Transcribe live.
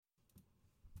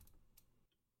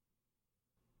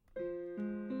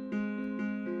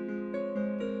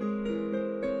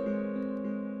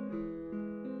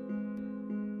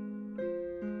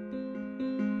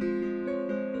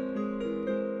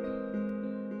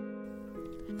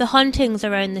The hauntings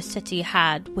around the city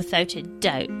had, without a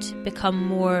doubt, become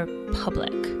more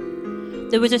public.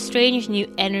 There was a strange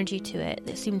new energy to it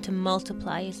that seemed to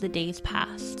multiply as the days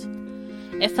passed.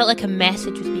 It felt like a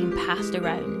message was being passed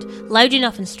around, loud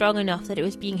enough and strong enough that it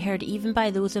was being heard even by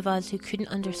those of us who couldn't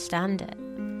understand it.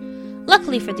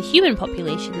 Luckily for the human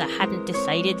population that hadn't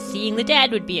decided seeing the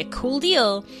dead would be a cool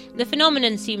deal, the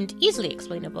phenomenon seemed easily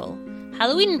explainable.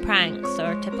 Halloween pranks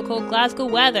or typical Glasgow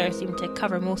weather seemed to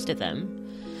cover most of them.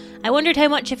 I wondered how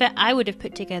much of it I would have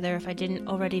put together if I didn't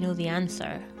already know the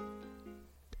answer.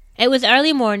 It was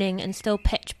early morning and still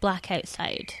pitch black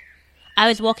outside. I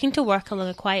was walking to work along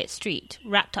a quiet street,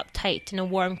 wrapped up tight in a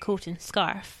warm coat and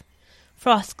scarf.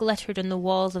 Frost glittered on the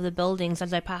walls of the buildings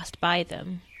as I passed by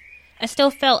them. I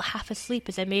still felt half asleep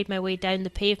as I made my way down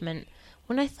the pavement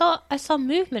when I thought I saw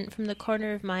movement from the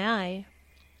corner of my eye.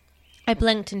 I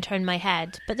blinked and turned my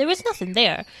head, but there was nothing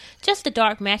there, just the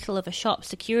dark metal of a shop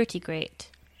security grate.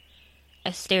 I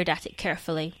stared at it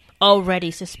carefully, already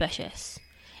suspicious.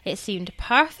 It seemed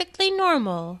perfectly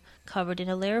normal, covered in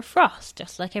a layer of frost,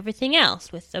 just like everything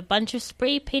else, with a bunch of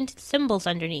spray-painted symbols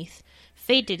underneath,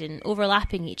 faded and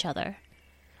overlapping each other.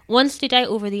 One stood out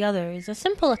over the others, a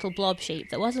simple little blob shape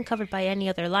that wasn't covered by any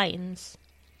other lines.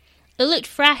 It looked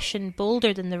fresh and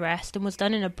bolder than the rest and was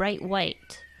done in a bright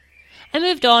white. I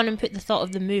moved on and put the thought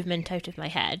of the movement out of my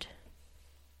head.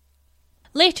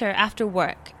 Later, after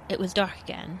work, it was dark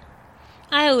again.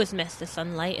 I always miss the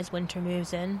sunlight as winter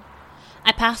moves in.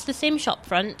 I passed the same shop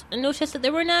front and noticed that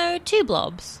there were now 2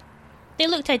 blobs. They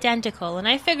looked identical, and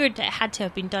I figured it had to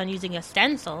have been done using a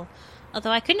stencil,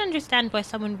 although I couldn't understand why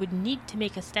someone would need to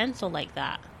make a stencil like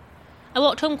that. I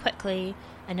walked home quickly,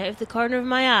 and out of the corner of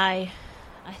my eye,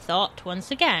 I thought,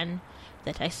 once again,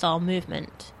 that I saw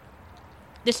movement.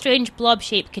 The strange blob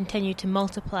shape continued to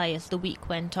multiply as the week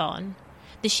went on.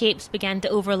 The shapes began to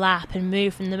overlap and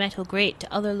move from the metal grate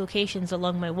to other locations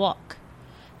along my walk.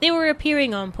 They were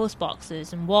appearing on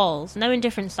postboxes and walls, now in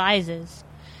different sizes.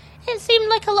 It seemed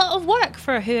like a lot of work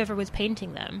for whoever was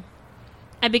painting them.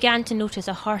 I began to notice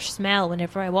a harsh smell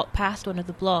whenever I walked past one of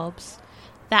the blobs,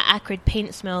 that acrid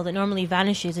paint smell that normally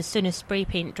vanishes as soon as spray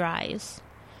paint dries.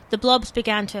 The blobs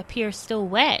began to appear still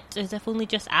wet, as if only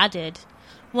just added.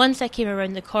 Once I came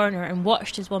around the corner and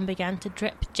watched as one began to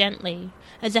drip gently,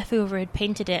 as if whoever had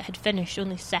painted it had finished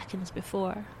only seconds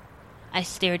before. I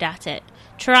stared at it,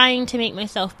 trying to make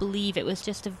myself believe it was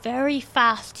just a very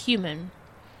fast human.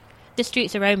 The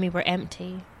streets around me were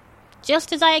empty.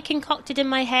 Just as I had concocted in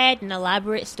my head an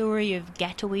elaborate story of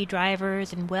getaway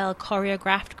drivers and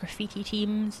well-choreographed graffiti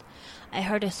teams, I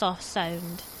heard a soft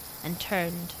sound and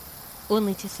turned,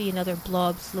 only to see another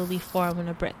blob slowly form on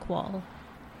a brick wall.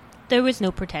 There was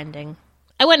no pretending.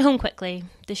 I went home quickly,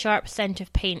 the sharp scent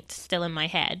of paint still in my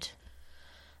head.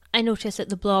 I noticed that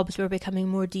the blobs were becoming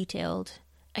more detailed.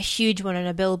 A huge one on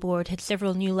a billboard had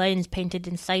several new lines painted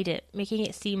inside it, making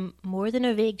it seem more than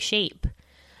a vague shape.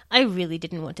 I really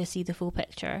didn't want to see the full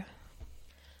picture.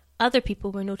 Other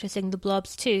people were noticing the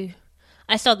blobs too.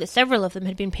 I saw that several of them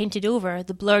had been painted over,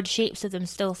 the blurred shapes of them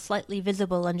still slightly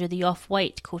visible under the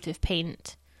off-white coat of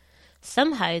paint.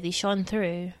 Somehow they shone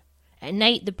through. At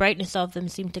night, the brightness of them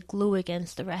seemed to glow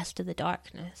against the rest of the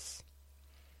darkness.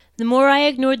 The more I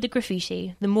ignored the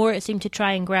graffiti, the more it seemed to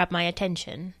try and grab my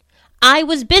attention. I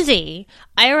was busy!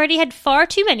 I already had far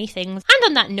too many things, and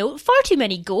on that note, far too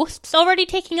many ghosts already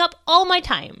taking up all my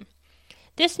time.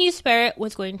 This new spirit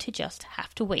was going to just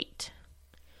have to wait.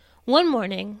 One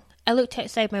morning, I looked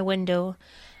outside my window,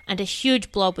 and a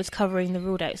huge blob was covering the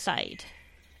road outside.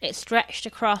 It stretched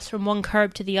across from one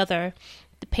curb to the other,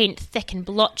 the paint thick and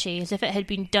blotchy as if it had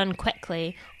been done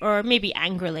quickly, or maybe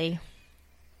angrily.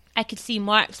 I could see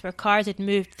marks where cars had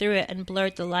moved through it and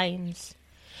blurred the lines.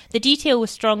 The detail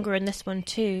was stronger in this one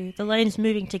too, the lines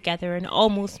moving together and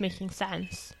almost making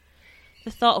sense. The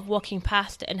thought of walking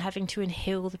past it and having to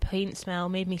inhale the paint smell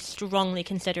made me strongly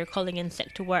consider calling in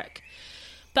sick to work,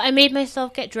 but I made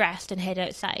myself get dressed and head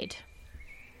outside.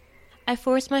 I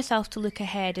forced myself to look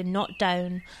ahead and not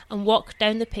down, and walk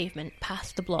down the pavement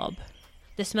past the blob.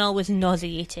 The smell was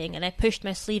nauseating, and I pushed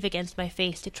my sleeve against my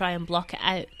face to try and block it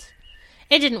out.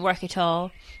 It didn't work at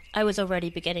all. I was already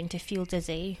beginning to feel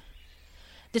dizzy.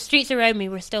 The streets around me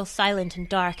were still silent and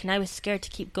dark, and I was scared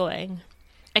to keep going.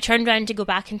 I turned round to go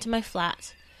back into my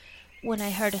flat, when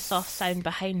I heard a soft sound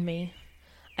behind me.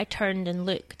 I turned and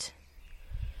looked.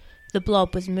 The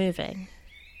blob was moving.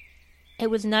 It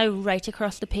was now right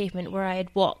across the pavement where I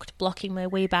had walked, blocking my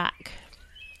way back.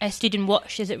 I stood and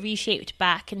watched as it reshaped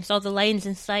back and saw the lines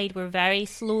inside were very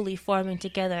slowly forming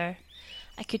together.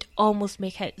 I could almost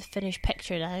make out the finished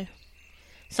picture now.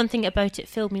 Something about it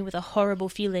filled me with a horrible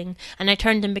feeling, and I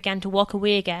turned and began to walk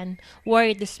away again,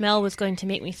 worried the smell was going to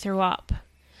make me throw up.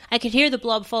 I could hear the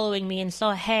blob following me and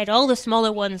saw ahead all the smaller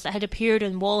ones that had appeared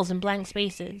on walls and blank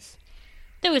spaces.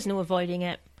 There was no avoiding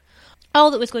it.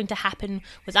 All that was going to happen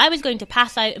was I was going to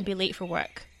pass out and be late for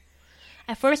work.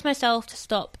 I forced myself to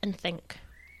stop and think.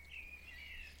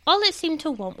 All it seemed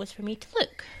to want was for me to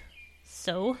look.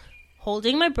 So,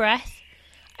 holding my breath,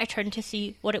 I turned to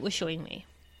see what it was showing me.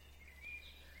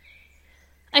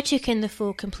 I took in the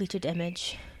full completed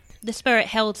image. The spirit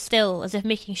held still, as if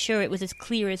making sure it was as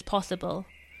clear as possible.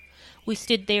 We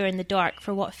stood there in the dark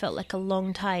for what felt like a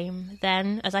long time.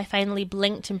 Then, as I finally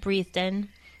blinked and breathed in,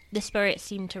 the spirit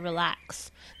seemed to relax,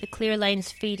 the clear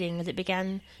lines fading as it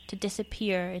began to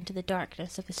disappear into the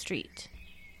darkness of the street.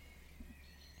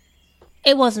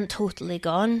 It wasn't totally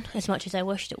gone, as much as I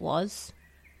wished it was.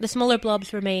 The smaller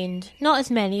blobs remained, not as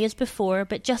many as before,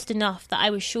 but just enough that I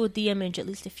was showed the image at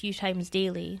least a few times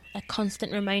daily, a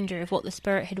constant reminder of what the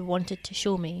spirit had wanted to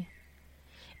show me.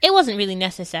 It wasn't really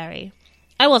necessary.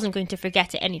 I wasn't going to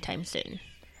forget it anytime soon.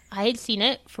 I had seen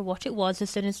it for what it was as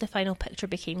soon as the final picture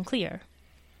became clear.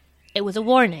 It was a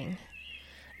warning.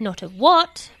 Not of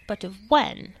what, but of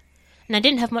when. And I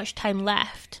didn't have much time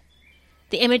left.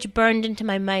 The image burned into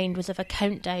my mind was of a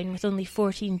countdown with only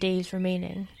 14 days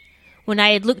remaining. When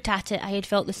I had looked at it, I had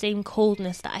felt the same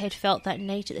coldness that I had felt that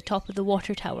night at the top of the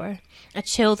water tower, a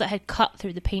chill that had cut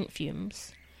through the paint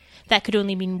fumes. That could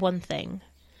only mean one thing.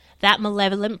 That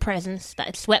malevolent presence that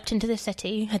had swept into the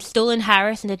city, had stolen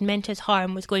Harris and had meant his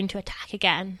harm was going to attack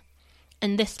again.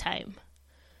 And this time,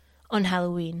 on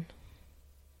Halloween.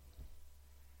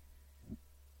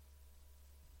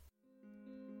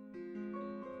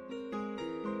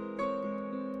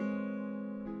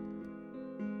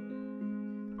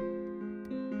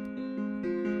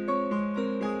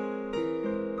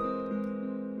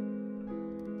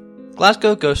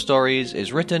 Glasgow Ghost Stories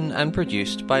is written and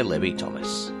produced by Libby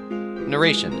Thomas.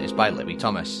 Narration is by Libby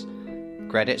Thomas.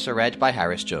 Credits are read by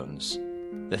Harris Jones.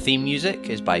 The theme music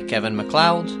is by Kevin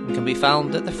MacLeod and can be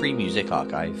found at the Free Music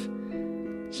Archive.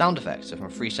 Sound effects are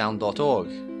from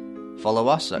freesound.org. Follow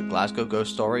us at Glasgow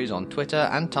Ghost Stories on Twitter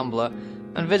and Tumblr,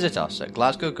 and visit us at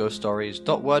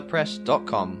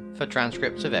glasgowghoststories.wordpress.com for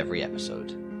transcripts of every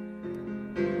episode.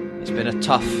 It's been a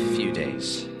tough few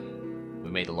days.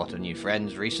 We made a lot of new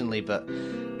friends recently, but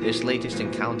this latest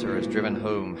encounter has driven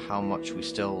home how much we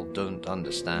still don't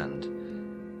understand.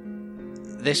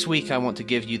 This week I want to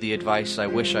give you the advice I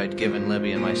wish I'd given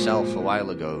Libby and myself a while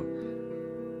ago.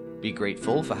 Be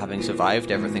grateful for having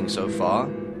survived everything so far,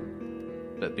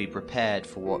 but be prepared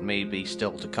for what may be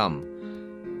still to come.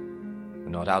 We're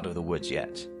not out of the woods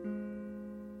yet.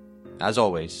 As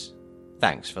always,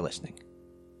 thanks for listening.